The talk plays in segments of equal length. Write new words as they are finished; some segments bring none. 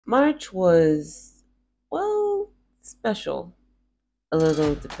March was, well, special. A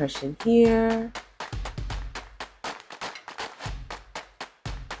little depression here,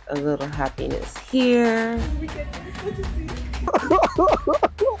 a little happiness here.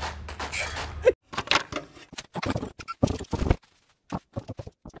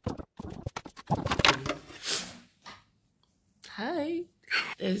 Hi.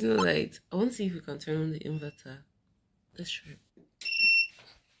 There's no light. I want to see if we can turn on the inverter. Let's try.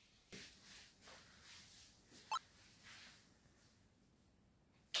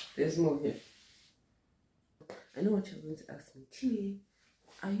 There's more here. I know what you're going to ask me. Chile,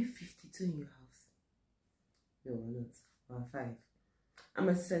 are you 52 in your house? No, we're not. We're 5. And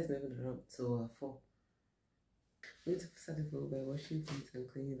my sister is not even around, so we're 4. We need to start the vlog by washing things and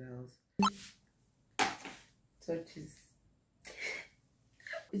cleaning the house. Touches.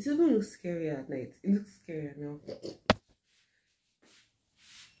 It even looks scarier at night. It looks scarier now.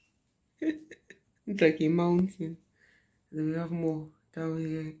 It's like a mountain. Then we have more down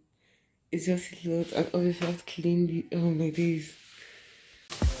here. It's just a lot, and obviously I have to clean the my days.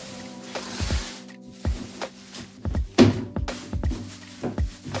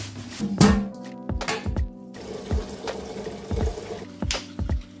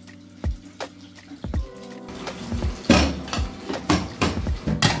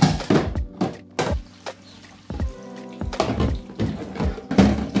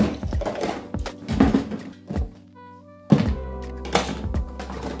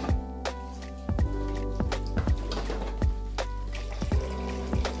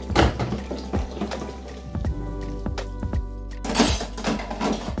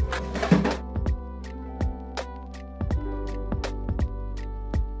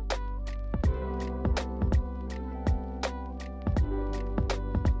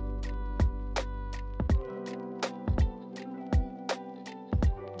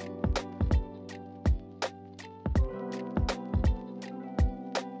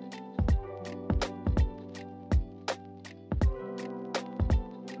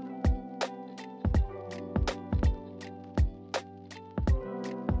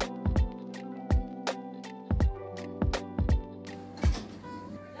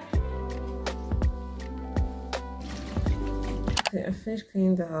 Okay, I finished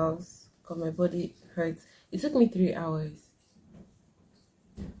cleaning the house because my body hurts. It took me 3 hours.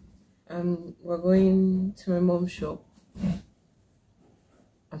 We're going to my mom's shop.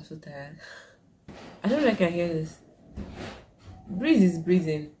 I'm so tired. I don't know if I can hear this. Breeze is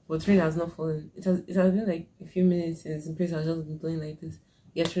breezing, but rain has not fallen. It has been like a few minutes since the breeze has just been blowing like this.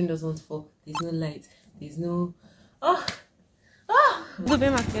 Yet rain doesn't fall. There's no light. There's no. Gobe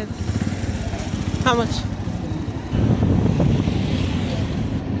market. How much?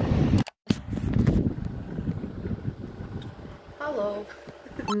 Hello.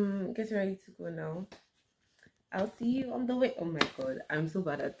 Getting ready to go now. I'll see you on the way. Oh my god, I'm so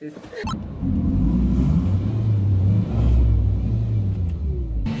bad at this.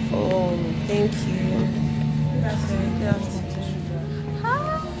 Oh, thank you. That's very good.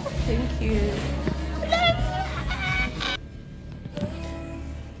 Thank you.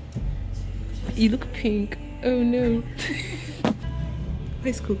 You look pink. Oh no. Why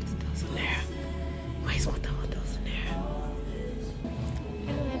is Coke 2,000 naira? Why is water 1,000 naira?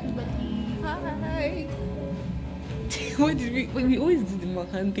 Hello everybody. Hi. What did we always do the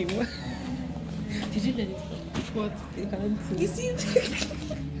Mahan thing? What? Did you let it go? What? The hand thing. You see it?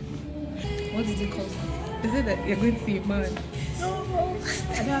 What did it cost? Is it that you're going to see a man? No,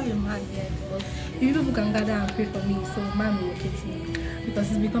 I don't have a man yet, but if people can gather and pray for me, so man will locate me.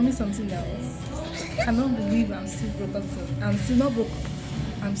 Because it's becoming something else. I cannot believe I'm still broke. I'm still not broke.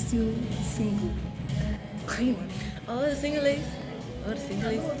 I'm still single. Are you? Oh, the single ladies. Oh, the single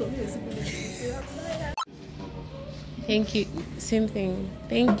ladies. Thank you. Same thing.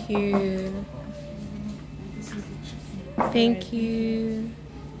 Thank you. Thank you.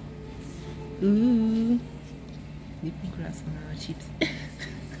 Ooh. Nipping grass on our chips.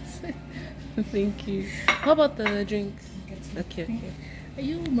 Thank you. How about the drinks? Okay, okay. Are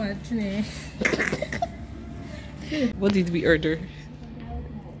you mad? What did we order?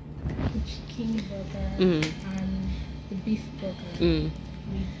 The chicken burger and the beef burger with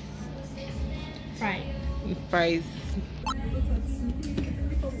fries. Fries.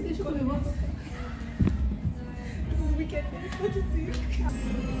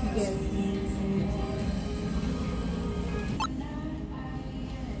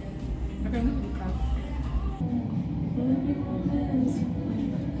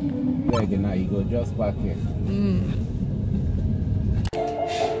 Like now you go just back here.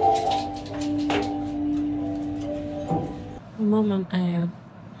 Mom and I are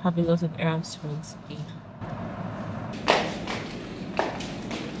have a lot of errands to run today.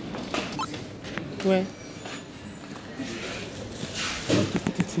 Where? I have to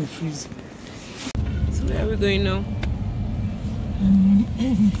put it in the freezer. So where are we going now?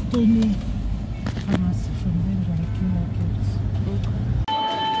 Notnenye pharmacy from there I came market.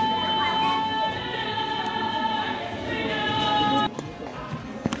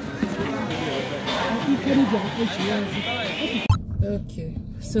 Okay,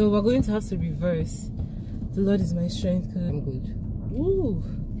 so we're going to have to reverse. The Lord is my strength because I'm good. Ooh,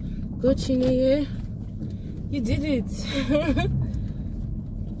 go Notnenye. You did it.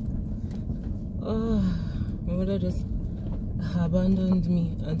 Oh, my mother just abandoned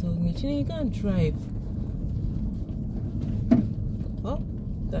me and told me, Notnenye, you can't drive. Oh,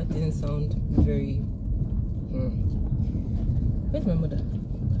 that didn't sound very... Where's my mother?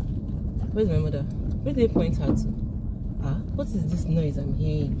 Where's my mother? Where did they point her to? Ah, what is this noise I'm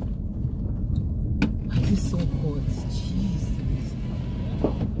hearing? Why is it so hot? Jesus.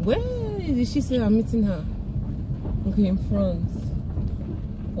 Where did she say I'm meeting her? Okay, in front.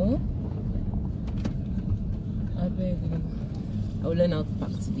 Oh? I beg you. I will learn how to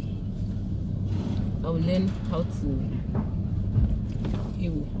pack today. I will learn how to...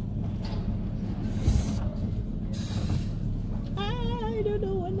 Ew. I don't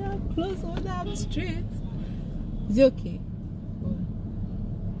know when I'm close or when I'm straight. Is it okay? Oh.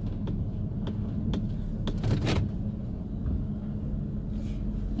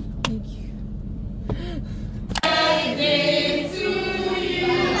 Thank you. Birthday to you.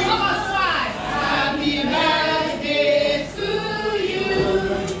 Happy birthday to you.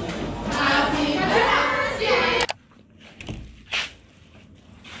 Happy birthday.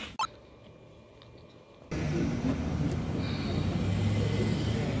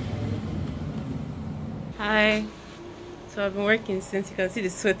 Hi. So I've been working since you can see the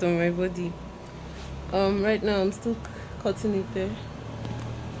sweat on my body. Right now I'm still cutting it there.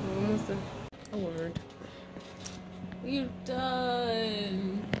 I'm almost done. Oh Lord. We're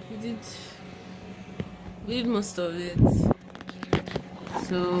done. We did most of it.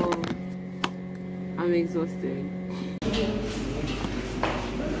 So I'm exhausted.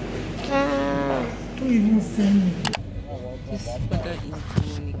 Don't even send me. This weather is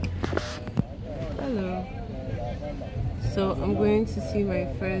demonic. Hello. So I'm going to see my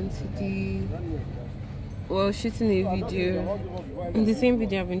friend today. Well, shooting a video. In the same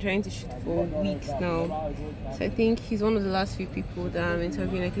video I've been trying to shoot for weeks now. So I think he's one of the last few people that I'm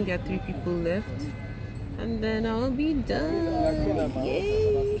interviewing. I think there are 3 people left. And then I'll be done.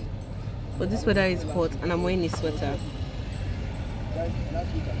 Yay! But this weather is hot and I'm wearing a sweater.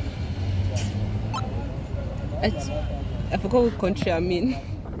 I forgot what country I'm in.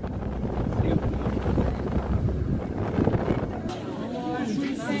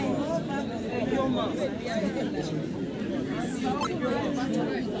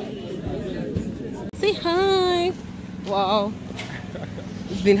 Say hi. Wow.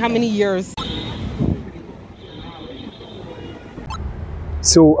 It's been how many years?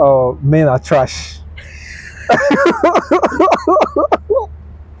 So men are trash.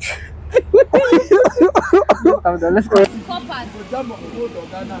 Let's go.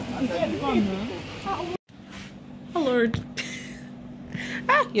 Oh Lord.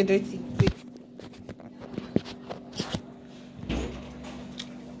 Ah, you're dirty. Wait.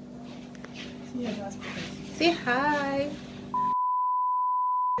 Say hi.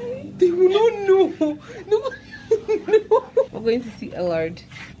 They will not know. No. We're going to see Ellard.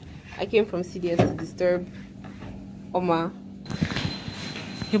 I came from CDS to disturb Oma.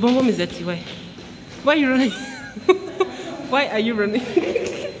 Your bum is dirty. Why? Why are you running? Why are you running?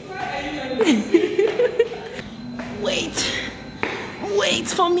 Wait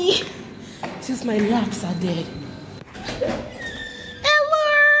for me. Just my laps are dead.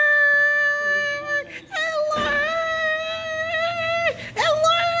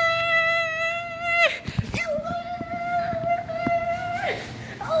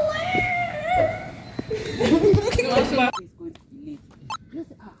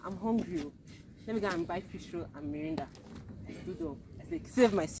 I'm hungry. Let me go and buy fish roll and Mirinda. I stood up. I said,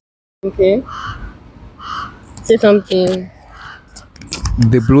 save my. Okay. Say something.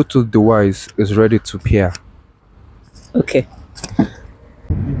 The Bluetooth device is ready to pair. Okay.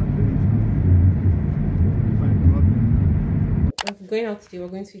 I'm going out today. We're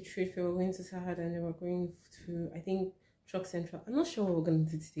going to trade fair. We're going to Sahad, and then we're going to, I think, Truck Central. I'm not sure what we're going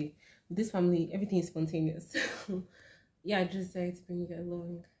to do today. With this family, everything is spontaneous. Yeah, I just decided to bring you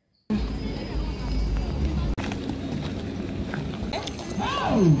along. Oh.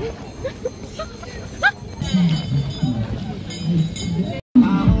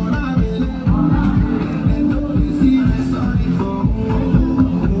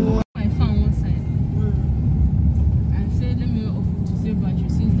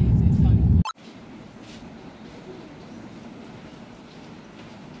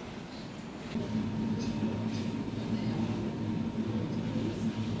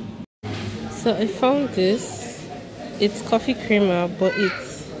 So I found this. It's coffee creamer, but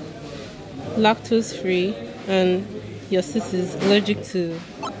it's lactose free, and your sis is allergic to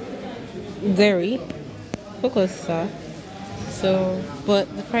dairy. Focus, sir. So, but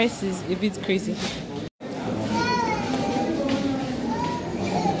the price is a bit crazy.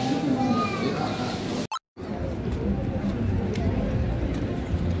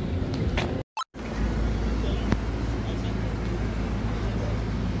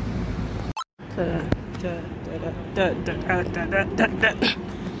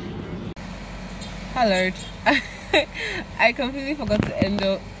 Hello. I completely forgot to end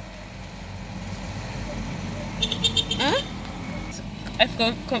up. Huh? I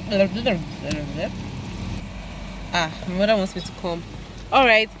forgot. My mother wants me to come.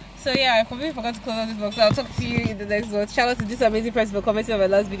 Alright. So yeah, I completely forgot to close out this box. So I'll talk to you in the next one. Shout out to this amazing person for commenting on my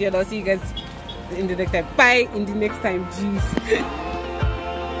last video, and I'll see you guys in the next time. Bye in the next time. Jeez.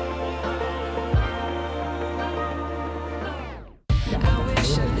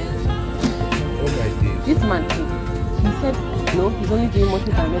 This man too. He said no, he's only doing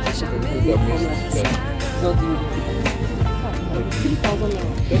monthly biometrics. He's not doing it. 3,000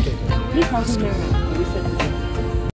 naira. 3,000 naira.